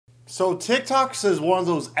So TikTok is one of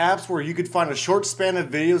those apps where you could find a short span of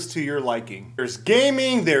videos to your liking. There's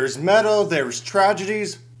gaming, there's meta, there's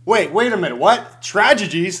tragedies. Wait a minute, what?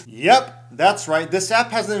 Tragedies? Yep, that's right. This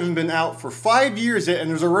app hasn't even been out for 5 years yet, and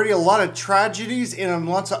there's already a lot of tragedies and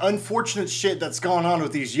lots of unfortunate shit that's going on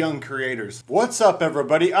with these young creators. What's up,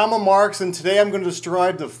 everybody? I'm Amaryx, and today I'm going to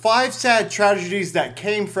describe the 5 sad tragedies that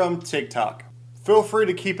came from TikTok. Feel free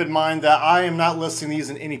to keep in mind that I am not listing these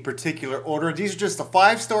in any particular order. These are just the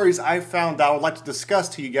 5 stories I found that I would like to discuss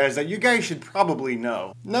to you guys that you guys should probably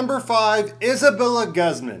know. Number 5, Isabella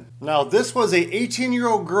Guzman. Now, this was a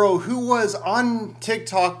 18-year-old girl who was on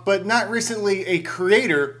TikTok, but not recently a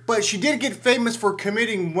creator, but she did get famous for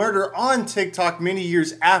committing murder on TikTok many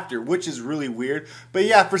years after, which is really weird. But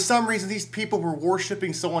yeah, for some reason, these people were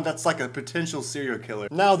worshiping someone that's like a potential serial killer.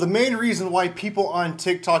 Now, the main reason why people on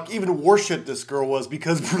TikTok even worship this girl was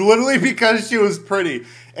literally because she was pretty.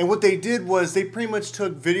 And what they did was they pretty much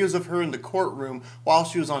took videos of her in the courtroom while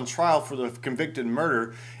she was on trial for the convicted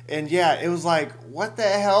murder. And yeah, it was like, what the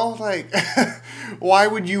hell? Like, why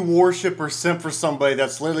would you worship or simp for somebody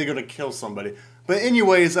that's literally going to kill somebody? But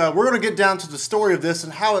anyways, we're going to get down to the story of this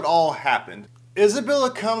and how it all happened.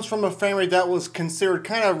 Isabella comes from a family that was considered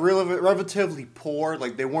kind of relatively poor,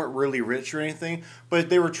 like they weren't really rich or anything, but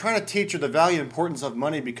they were trying to teach her the value and importance of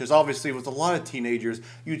money because obviously with a lot of teenagers,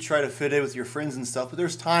 you try to fit in with your friends and stuff, but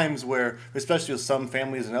there's times where, especially with some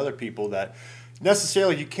families and other people, that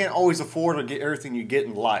necessarily you can't always afford to get everything you get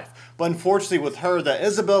in life. But unfortunately with her, that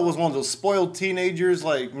Isabella was one of those spoiled teenagers,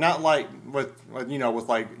 like not like with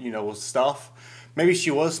stuff. Maybe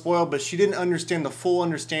she was spoiled, but she didn't understand the full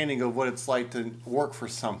understanding of what it's like to work for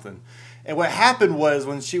something. And what happened was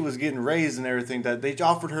when she was getting raised and everything, that they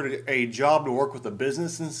offered her a job to work with a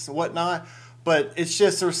business and whatnot. But it's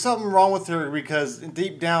just there was something wrong with her because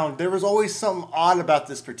deep down there was always something odd about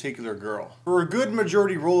this particular girl. For a good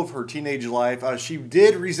majority role of her teenage life, she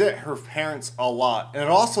did resent her parents a lot. And it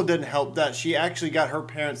also didn't help that she actually got her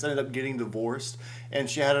parents ended up getting divorced. And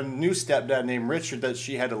she had a new stepdad named Richard that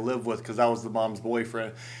she had to live with because that was the mom's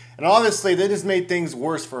boyfriend. And obviously they just made things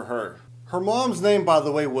worse for her. Her mom's name, by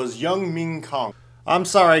the way, was Young Min Kong. I'm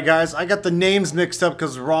sorry guys, I got the names mixed up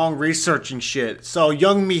because wrong researching shit. So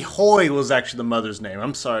Young Mi Hoi was actually the mother's name.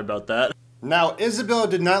 I'm sorry about that. Now, Isabella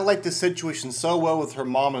did not like the situation so well with her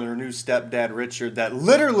mom and her new stepdad, Richard, that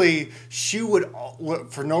literally she would,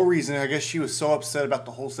 for no reason, I guess she was so upset about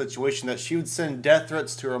the whole situation that she would send death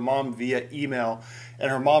threats to her mom via email.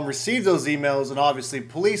 And her mom received those emails and obviously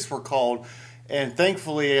police were called. And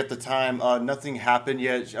thankfully at the time, nothing happened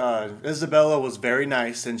yet. Isabella was very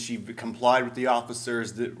nice and she complied with the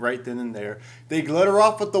officers right then and there. They let her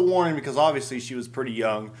off with the warning because obviously she was pretty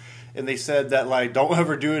young. And they said that, like, don't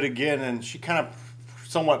ever do it again. And she kind of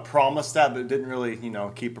somewhat promised that, but didn't really,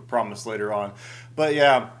 keep her promise later on. But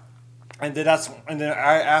yeah, and then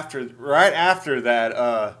right after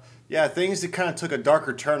that, yeah, things kind of took a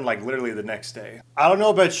darker turn, like literally the next day. I don't know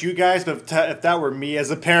about you guys, but if that were me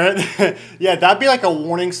as a parent, yeah, that'd be like a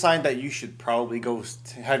warning sign that you should probably go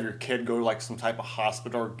have your kid go to like some type of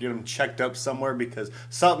hospital or get them checked up somewhere because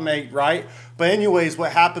something ain't right. But anyways,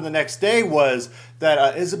 what happened the next day was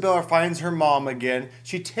that Isabella finds her mom again.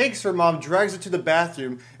 She takes her mom, drags her to the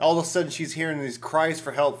bathroom. All of a sudden, she's hearing these cries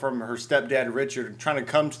for help from her stepdad, Richard, trying to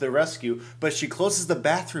come to the rescue. But she closes the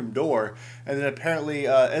bathroom door. And then apparently,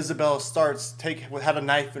 Isabella had a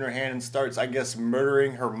knife in her hand and starts, I guess,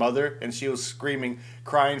 murdering her mother. And she was screaming,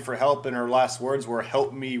 crying for help. And her last words were,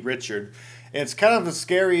 "Help me, Richard." And it's kind of a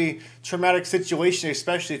scary, traumatic situation,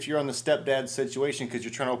 especially if you're on the stepdad situation because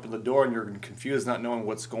you're trying to open the door and you're confused, not knowing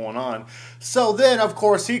what's going on. So then, of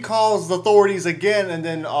course, he calls the authorities again, and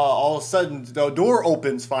then all of a sudden the door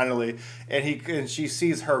opens finally, and she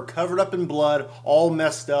sees her covered up in blood, all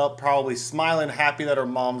messed up, probably smiling, happy that her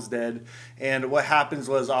mom's dead. And what happens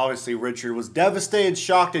was, obviously, Richard was devastated,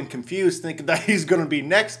 shocked, and confused, thinking that he's going to be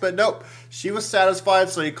next, but nope. She was satisfied,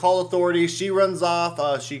 so he called authorities. She runs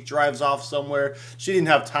off. She drives off somewhere. She didn't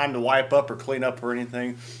have time to wipe up or clean up or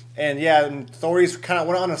anything. And yeah, and authorities kind of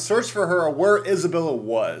went on a search for her, where Isabella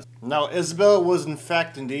was. Now, Isabella was in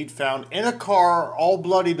fact indeed found in a car, all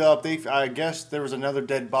bloodied up. I guess there was another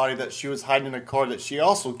dead body that she was hiding in a car that she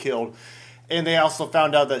also killed. And they also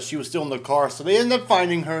found out that she was still in the car, so they ended up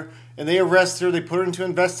finding her. And they arrest her, they put her into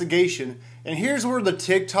investigation. And here's where the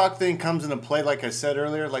TikTok thing comes into play, like I said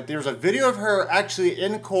earlier. Like, there's a video of her actually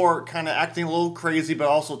in court, kind of acting a little crazy, but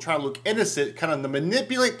also trying to look innocent, kind of to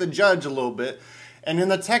manipulate the judge a little bit. And in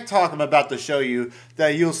the TikTok I'm about to show you,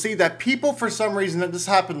 that you'll see that people, for some reason, that this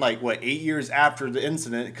happened like, 8 years after the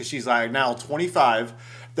incident, because she's like now 25,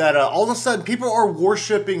 that all of a sudden people are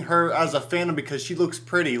worshiping her as a fandom because she looks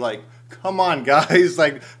pretty, like, Come on, guys.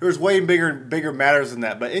 Like, there's way bigger matters than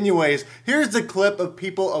that. But anyways, here's the clip of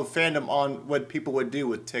people of fandom on what people would do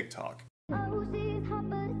with TikTok. Oh, she's hot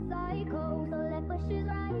but a psycho, so left but she's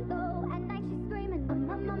right though. At night she's screaming,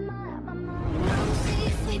 mama. Oh,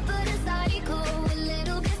 she's sweet but a psycho, a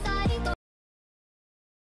little bit psycho.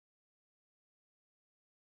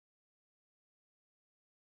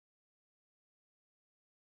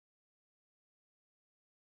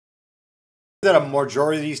 That a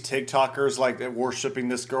majority of these TikTokers like that worshiping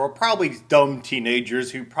this girl are probably dumb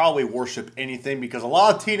teenagers who probably worship anything, because a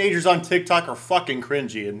lot of teenagers on TikTok are fucking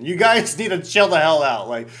cringy, and you guys need to chill the hell out.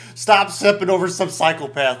 Like, stop simping over some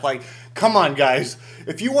psychopath. Like, come on, guys.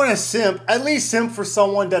 If you want to simp, at least simp for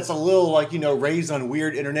someone that's a little, like, you know, raised on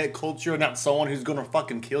weird internet culture, not someone who's gonna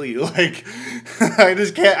fucking kill you. Like, I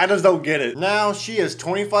just don't get it. Now, she is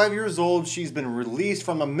 25 years old. She's been released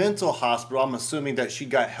from a mental hospital. I'm assuming that she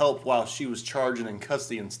got help while she was charged and in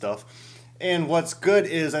custody and stuff. And what's good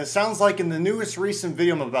is, it sounds like in the newest recent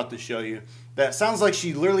video I'm about to show you, that sounds like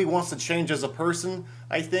she literally wants to change as a person,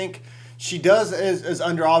 I think. She is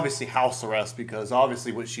under obviously house arrest, because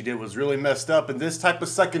obviously what she did was really messed up, and this type of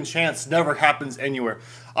second chance never happens anywhere.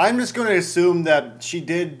 I'm just going to assume that she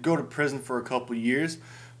did go to prison for a couple years,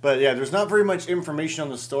 but yeah, there's not very much information on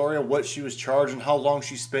the story of what she was charged and how long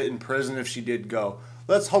she spent in prison if she did go.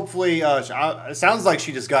 Let's hopefully, it sounds like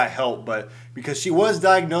she just got help, but because she was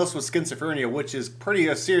diagnosed with schizophrenia, which is pretty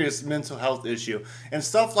a serious mental health issue. And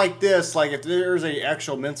stuff like this, like if there's an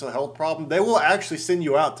actual mental health problem, they will actually send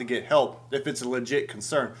you out to get help if it's a legit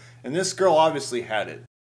concern. And this girl obviously had it.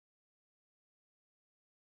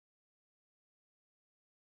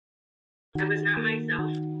 I was not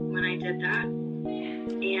myself when I did that,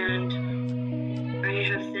 and I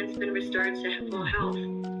have since been restored to full health.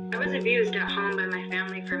 I was abused at home by my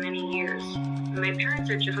family for many years. My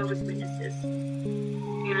parents are Jehovah's Witnesses,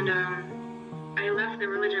 and I left the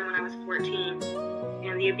religion when I was 14,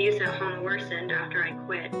 and the abuse at home worsened after I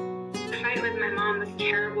quit. The fight with my mom was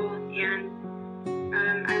terrible,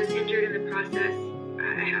 and I was injured in the process.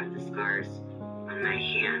 I have the scars on my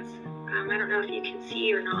hands. I don't know if you can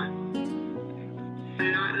see or not.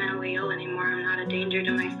 I'm not mentally ill anymore. I'm not a danger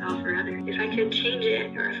to myself or others. If I could change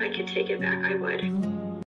it, or if I could take it back, I would.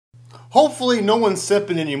 Hopefully no one's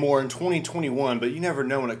sipping anymore in 2021, but you never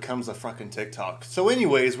know when it comes to fucking TikTok. So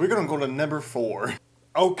anyways, we're gonna go to number 4.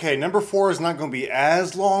 Okay, number 4 is not gonna be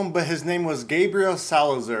as long, but his name was Gabriel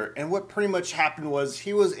Salazar, and what pretty much happened was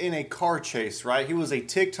he was in a car chase, right? He was a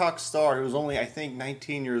TikTok star. He was only, I think,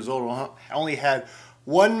 19 years old, only had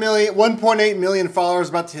 1.8 million followers,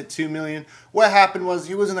 about to hit 2 million. What happened was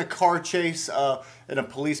he was in a car chase in a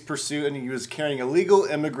police pursuit, and he was carrying illegal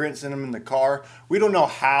immigrants in him in the car. We don't know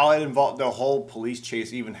how it involved, the whole police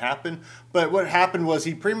chase even happened, but what happened was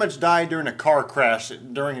he pretty much died during a car crash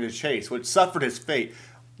during the chase, which suffered his fate.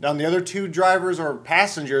 Now the other 2 drivers or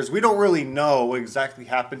passengers, we don't really know what exactly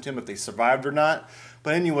happened to him, if they survived or not.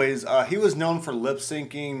 But anyways, he was known for lip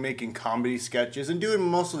syncing, making comedy sketches, and doing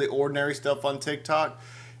most of the ordinary stuff on TikTok.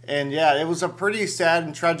 And yeah, it was a pretty sad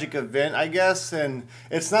and tragic event, I guess, and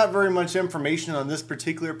it's not very much information on this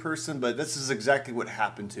particular person, but this is exactly what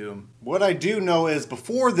happened to him. What I do know is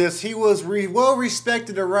before this, he was well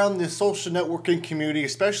respected around the social networking community,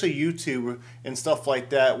 especially YouTube and stuff like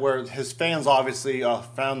that, where his fans obviously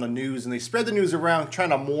found the news, and they spread the news around trying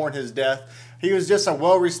to mourn his death. He was just a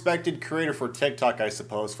well-respected creator for TikTok, I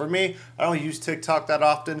suppose. For me, I don't use TikTok that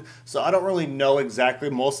often, so I don't really know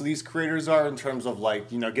exactly most of these creators are in terms of,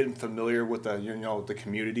 like, you know, getting familiar with the, you know, the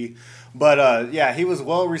community. But yeah, he was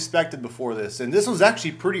well-respected before this, and this was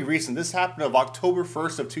actually pretty recent. This happened of October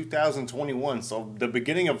 1st of 2021, so the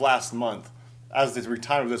beginning of last month, as the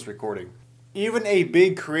time of this recording. Even a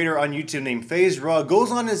big creator on YouTube named FaZe Rug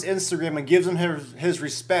goes on his Instagram and gives him his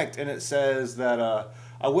respect, and it says that,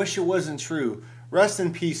 I wish it wasn't true. Rest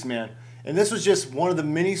in peace, man. And this was just one of the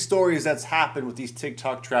many stories that's happened with these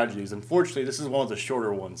TikTok tragedies. Unfortunately, this is one of the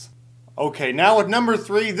shorter ones. Okay, now with number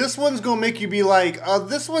 3, this one's gonna make you be like,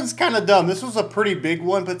 this one's kind of dumb. This was a pretty big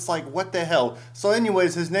one, but it's like, what the hell? So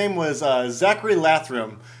anyways, his name was Zachary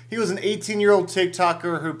Lathram. He was an 18-year-old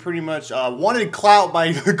TikToker who pretty much wanted clout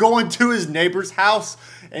by going to his neighbor's house,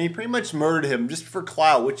 and he pretty much murdered him just for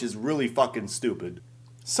clout, which is really fucking stupid.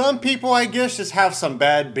 Some people, I guess, just have some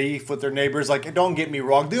bad beef with their neighbors. Like, don't get me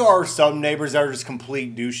wrong, there are some neighbors that are just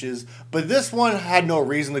complete douches. But this one had no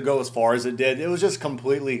reason to go as far as it did. It was just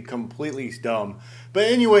completely dumb. But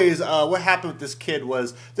anyways, what happened with this kid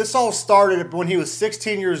was, this all started when he was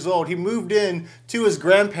 16 years old. He moved in to his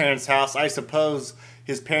grandparents' house, I suppose.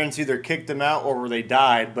 his parents either kicked him out or they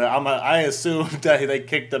died, but I assume that they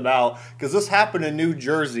kicked him out because this happened in New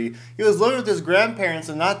Jersey. He was living with his grandparents,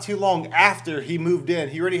 and not too long after he moved in,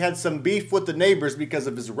 he already had some beef with the neighbors because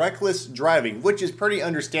of his reckless driving, which is pretty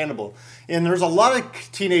understandable. And there's a lot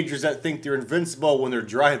of teenagers that think they're invincible when they're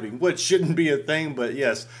driving, which shouldn't be a thing, but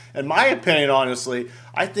yes. In my opinion, honestly,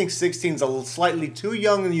 I think 16 is a slightly too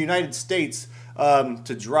young in the United States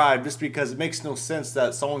to drive, just because it makes no sense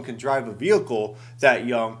that someone can drive a vehicle that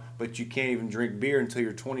young, but you can't even drink beer until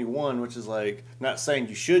you're 21, which is like, not saying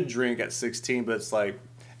you should drink at 16, but it's like,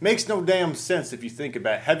 makes no damn sense if you think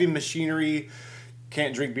about it. Heavy machinery,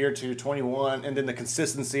 can't drink beer till you're 21, and then the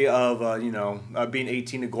consistency of, being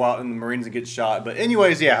 18 to go out in the Marines and get shot. But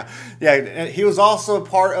anyways, yeah, he was also a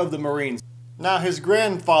part of the Marines. Now, his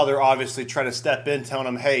grandfather obviously tried to step in, telling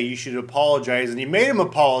him, hey, you should apologize, and he made him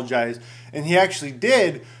apologize, and he actually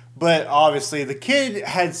did, but obviously the kid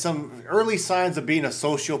had some early signs of being a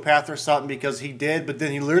sociopath or something, because he did, but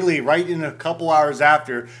then he literally, right in a couple hours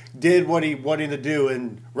after, did what he wanted to do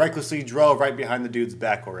and recklessly drove right behind the dude's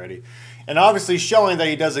back already. And obviously showing that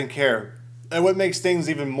he doesn't care. And what makes things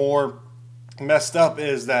even more messed up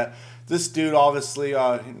is that this dude obviously,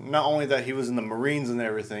 not only that he was in the Marines and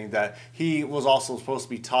everything, that he was also supposed to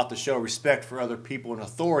be taught to show respect for other people and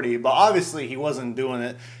authority, but obviously he wasn't doing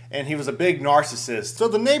it, and he was a big narcissist. So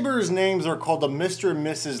the neighbors' names are called the Mr. and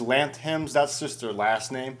Mrs. Lanthams. That's just their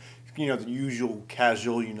last name. You know, the usual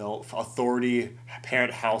casual, authority,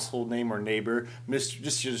 parent, household name, or neighbor.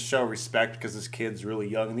 Just to show respect because this kid's really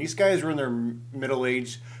young. And these guys were in their middle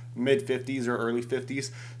age, mid-50s or early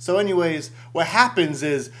 50s. So anyways, what happens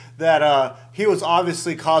is that he was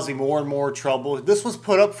obviously causing more and more trouble. This was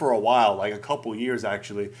put up for a while, like a couple years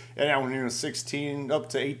actually. And when he was 16 up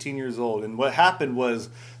to 18 years old. And what happened was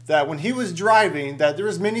that when he was driving, that there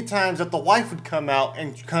was many times that the wife would come out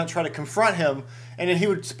and kind of try to confront him, and then he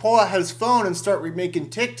would pull out his phone and start making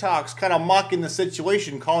TikToks, kind of mocking the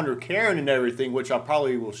situation, calling her Karen and everything, which I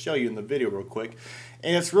probably will show you in the video real quick.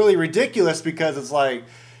 And it's really ridiculous because it's like,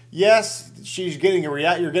 yes, she's getting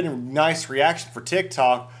you're getting a nice reaction for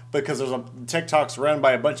TikTok because there's TikToks run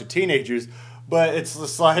by a bunch of teenagers. But it's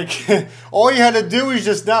just like, all you had to do is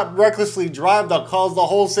just not recklessly drive that caused the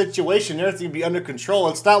whole situation. Everything would be under control.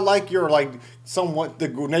 It's not like you're like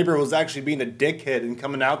the neighbor was actually being a dickhead and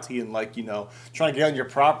coming out to you and like, trying to get on your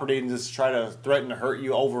property and just try to threaten to hurt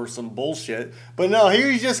you over some bullshit. But no, he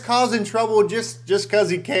was just causing trouble just because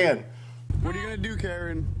he can. What are you going to do,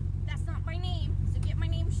 Karen? That's not my name, so get my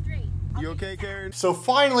name straight. You okay, Karen? So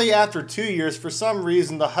finally, after 2 years, for some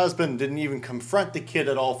reason, the husband didn't even confront the kid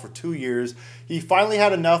at all for 2 years. He finally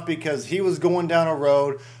had enough because he was going down a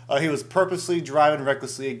road. He was purposely driving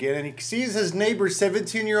recklessly again, and he sees his neighbor's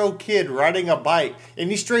 17-year-old kid riding a bike, and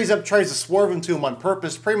he straight up tries to swerve into him on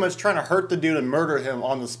purpose, pretty much trying to hurt the dude and murder him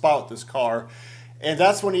on the spot with this car. And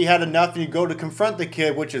that's when he had enough, and you go to confront the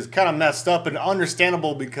kid, which is kind of messed up and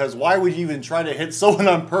understandable, because why would you even try to hit someone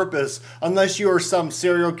on purpose unless you are some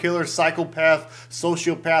serial killer, psychopath,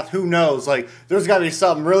 sociopath, who knows? Like, there's got to be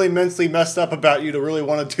something really mentally messed up about you to really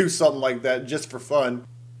want to do something like that just for fun.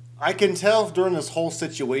 I can tell during this whole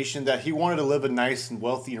situation that he wanted to live a nice and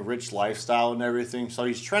wealthy and rich lifestyle and everything, so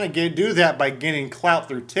he's trying to do that by getting clout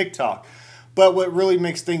through TikTok. But what really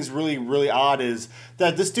makes things really, really odd is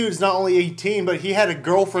that this dude's not only 18, but he had a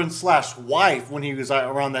girlfriend/wife when he was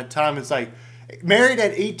around that time. It's like, married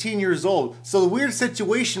at 18 years old. So the weird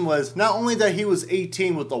situation was not only that he was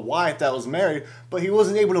 18 with a wife that was married, but he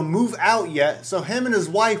wasn't able to move out yet. So him and his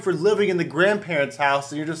wife were living in the grandparents'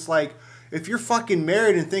 house, and you're just like, if you're fucking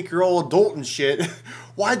married and think you're all adult and shit,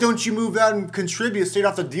 why don't you move out and contribute so you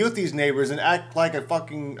don't have to deal with these neighbors and act like a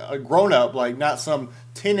fucking grown-up, like not some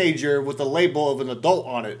teenager with a label of an adult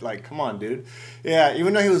on it. Like, come on, dude. Yeah,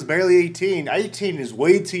 even though he was barely 18, 18 is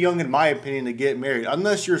way too young in my opinion to get married.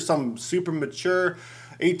 Unless you're some super mature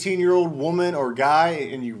 18-year-old woman or guy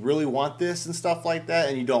and you really want this and stuff like that,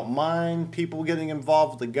 and you don't mind people getting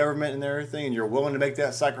involved with the government and everything, and you're willing to make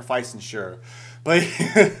that sacrifice, and sure. But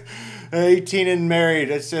 18 and married,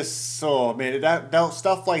 it's just so, man, that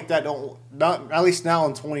stuff like that not at least now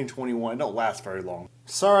in 2021, don't last very long.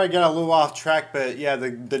 Sorry I got a little off track, but yeah,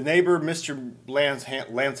 the neighbor, Mr.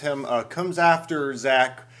 Lantham, comes after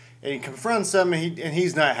Zach, and he confronts him, and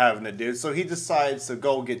he's not having it, dude. So he decides to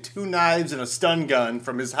go get 2 knives and a stun gun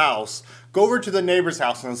from his house, go over to the neighbor's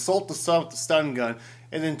house and assault the son with the stun gun,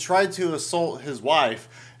 and then try to assault his wife,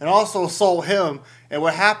 and also assault him. And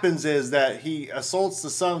what happens is that he assaults the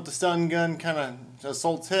son with the stun gun, kind of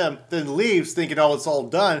assaults him, then leaves thinking, oh, it's all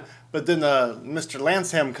done. But then Mr.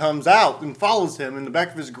 Lantham comes out and follows him in the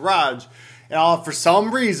back of his garage. And for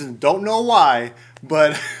some reason, don't know why,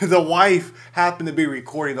 but the wife happened to be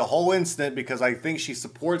recording the whole incident because I think she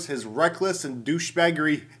supports his reckless and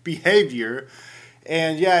douchebaggery behavior.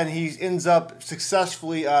 And yeah, and he ends up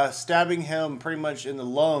successfully stabbing him pretty much in the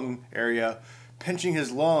lung area, pinching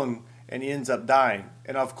his lung, and he ends up dying.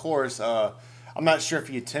 And of course, I'm not sure if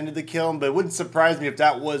he intended to kill him, but it wouldn't surprise me if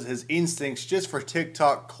that was his instincts just for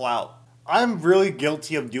TikTok clout. I'm really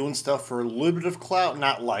guilty of doing stuff for a little bit of clout,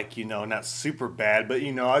 not like, not super bad, but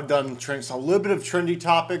I've done a little bit of trendy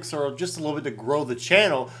topics or just a little bit to grow the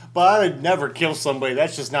channel, but I would never kill somebody.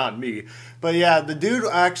 That's just not me. But yeah, the dude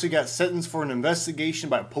actually got sentenced for an investigation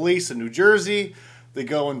by police in New Jersey. They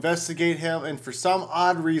go investigate him, and for some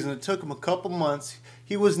odd reason, it took him a couple months.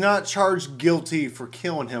 He was not charged guilty for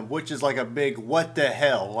killing him, which is like a big what the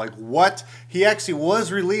hell. Like what? He actually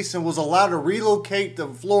was released and was allowed to relocate to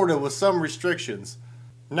Florida with some restrictions.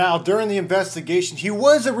 Now, during the investigation, he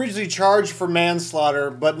was originally charged for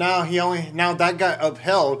manslaughter, but now that got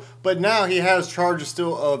upheld, but now he has charges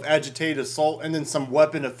still of agitated assault and then some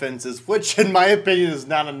weapon offenses, which in my opinion is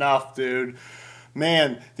not enough, dude.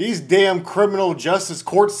 Man, these damn criminal justice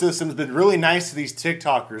court systems been really nice to these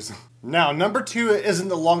TikTokers. Now, number 2 isn't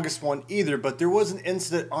the longest one either, but there was an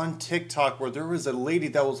incident on TikTok where there was a lady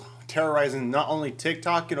that was terrorizing not only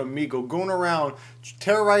TikTok and Omegle, going around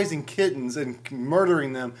terrorizing kittens and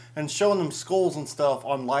murdering them and showing them skulls and stuff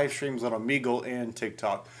on live streams on Omegle and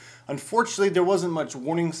TikTok. Unfortunately, there wasn't much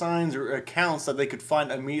warning signs or accounts that they could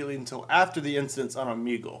find immediately until after the incidents on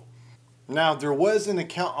Omegle. Now, there was an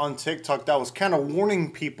account on TikTok that was kind of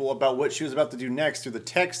warning people about what she was about to do next through the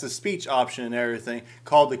text-to-speech option and everything,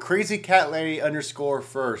 called the Crazy Cat Lady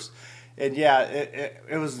 _first. And yeah,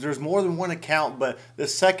 there's more than one account, but the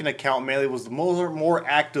second account mainly was the more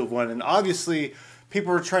active one. And obviously,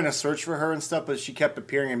 people were trying to search for her and stuff, but she kept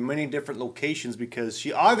appearing in many different locations because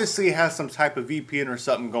she obviously has some type of VPN or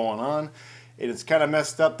something going on. And it's kind of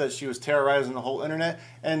messed up that she was terrorizing the whole internet.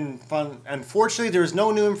 And unfortunately, there's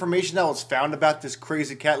no new information that was found about this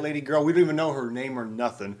crazy cat lady girl. We don't even know her name or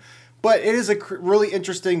nothing. But it is a really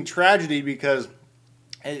interesting tragedy because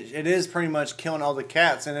it is pretty much killing all the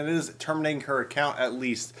cats. And it is terminating her account at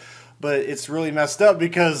least. But it's really messed up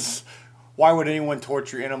because why would anyone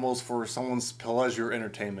torture animals for someone's pleasure or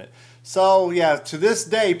entertainment? So yeah, to this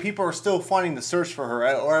day, people are still finding the search for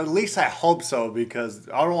her, or at least I hope so, because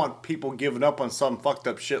I don't want people giving up on some fucked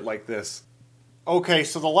up shit like this. Okay,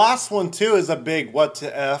 so the last one too is a big what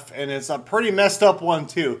to F, and it's a pretty messed up one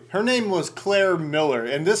too. Her name was Claire Miller,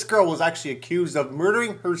 and this girl was actually accused of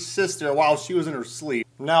murdering her sister while she was in her sleep.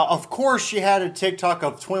 Now, of course, she had a TikTok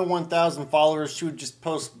of 21,000 followers. She would just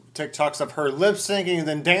post TikToks of her lip syncing and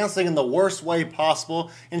then dancing in the worst way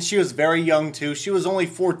possible. And she was very young too. She was only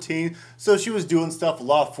 14, so she was doing stuff a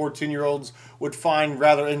lot of 14-year-olds would find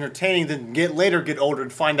rather entertaining, then later get older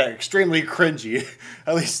and find that extremely cringy,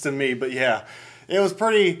 at least to me. But yeah,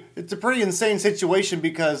 it's a pretty insane situation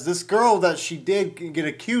because this girl that she did get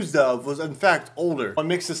accused of was in fact older. What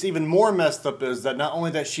makes this even more messed up is that not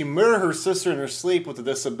only that she murdered her sister in her sleep with a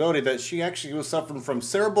disability, that she actually was suffering from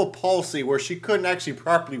cerebral palsy where she couldn't actually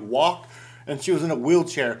properly walk and she was in a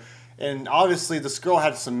wheelchair. And obviously this girl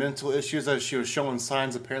had some mental issues as she was showing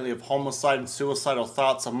signs apparently of homicide and suicidal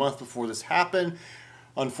thoughts a month before this happened.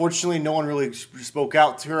 Unfortunately, no one really spoke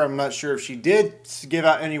out to her. I'm not sure if she did give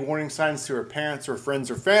out any warning signs to her parents or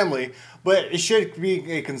friends or family, but it should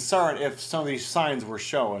be a concern if some of these signs were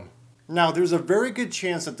showing. Now, there's a very good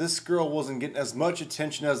chance that this girl wasn't getting as much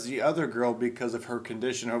attention as the other girl because of her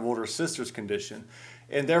condition, her older sister's condition.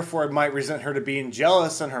 And therefore, it might resent her to being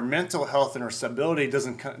jealous, and her mental health and her stability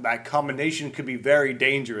that combination could be very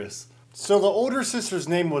dangerous. So the older sister's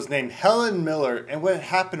name was named Helen Miller, and what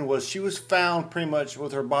happened was she was found pretty much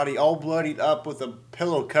with her body all bloodied up with a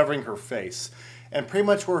pillow covering her face. And pretty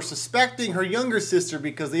much were suspecting her younger sister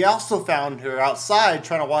because they also found her outside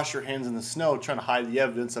trying to wash her hands in the snow, trying to hide the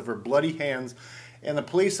evidence of her bloody hands. And the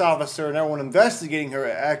police officer and everyone investigating her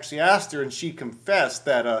actually asked her, and she confessed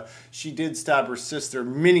that she did stab her sister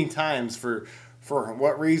many times. For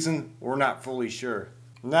what reason, we're not fully sure.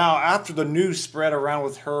 Now, after the news spread around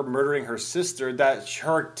with her murdering her sister, that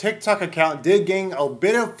her TikTok account did gain a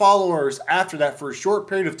bit of followers after that for a short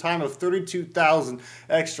period of time of 32,000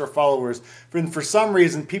 extra followers. And for some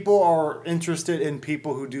reason, people are interested in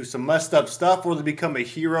people who do some messed up stuff or they become a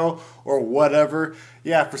hero or whatever.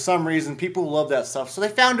 Yeah, for some reason, people love that stuff. So they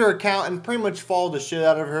found her account and pretty much followed the shit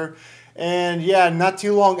out of her. And yeah, not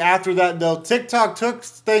too long after that, though, TikTok took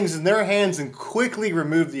things in their hands and quickly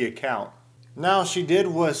removed the account. Now, she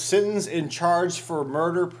was sentenced and charged for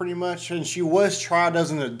murder pretty much, and she was tried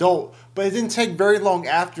as an adult, But it didn't take very long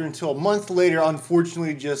after until a month later,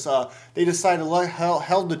 unfortunately, just they decided to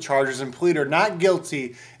held the charges and plead her not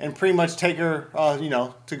guilty and pretty much take her, you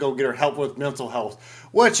know, to go get her help with mental health.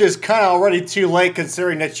 Which is kind of already too late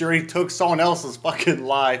considering that you already took someone else's fucking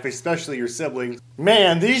life, especially your siblings.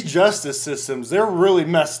 Man, these justice systems, they're really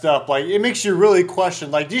messed up. Like, it makes you really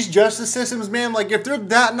question, like, these justice systems, man, like, if they're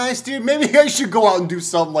that nice, dude, maybe I should go out and do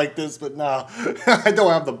something like this, but no, I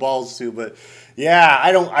don't have the balls to, but yeah,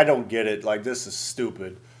 I don't get it. Like, this is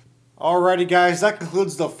stupid. Alrighty, guys, that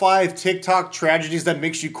concludes the 5 TikTok tragedies that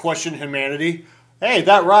makes you question humanity. Hey,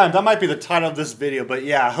 that rhymed. That might be the title of this video, but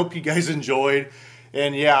yeah, I hope you guys enjoyed.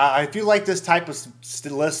 And yeah, if you like this type of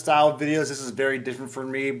list style videos, this is very different for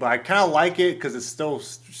me, but I kind of like it because it's still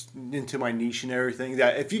into my niche and everything. Yeah,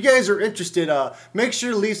 if you guys are interested, make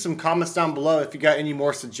sure to leave some comments down below if you got any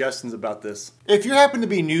more suggestions about this. If you happen to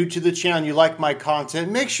be new to the channel and you like my content,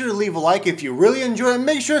 make sure to leave a like. If you really enjoy it,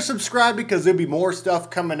 make sure to subscribe because there'll be more stuff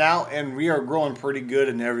coming out and we are growing pretty good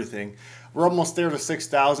and everything. We're almost there to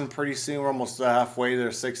 6,000 pretty soon. We're almost halfway there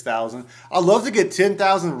to 6,000. I'd love to get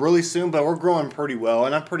 10,000 really soon, but we're growing pretty well,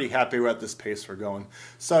 and I'm pretty happy we're at this pace we're going.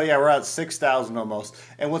 So yeah, we're at 6,000 almost.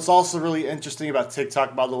 And what's also really interesting about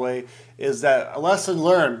TikTok, by the way, is that a lesson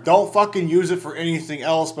learned. Don't fucking use it for anything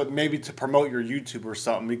else, but maybe to promote your YouTube or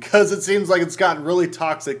something, because it seems like it's gotten really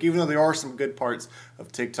toxic, even though there are some good parts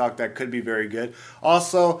of TikTok that could be very good.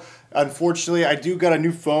 Also, unfortunately, I do got a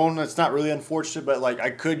new phone. It's not really unfortunate, but like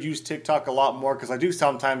I could use TikTok a lot more because I do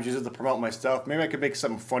sometimes use it to promote my stuff. Maybe I could make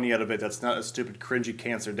something funny out of it that's not a stupid cringy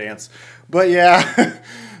cancer dance. But yeah,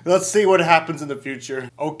 let's see what happens in the future.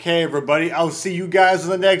 Okay, everybody, I'll see you guys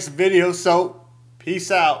in the next video, so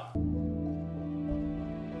peace out.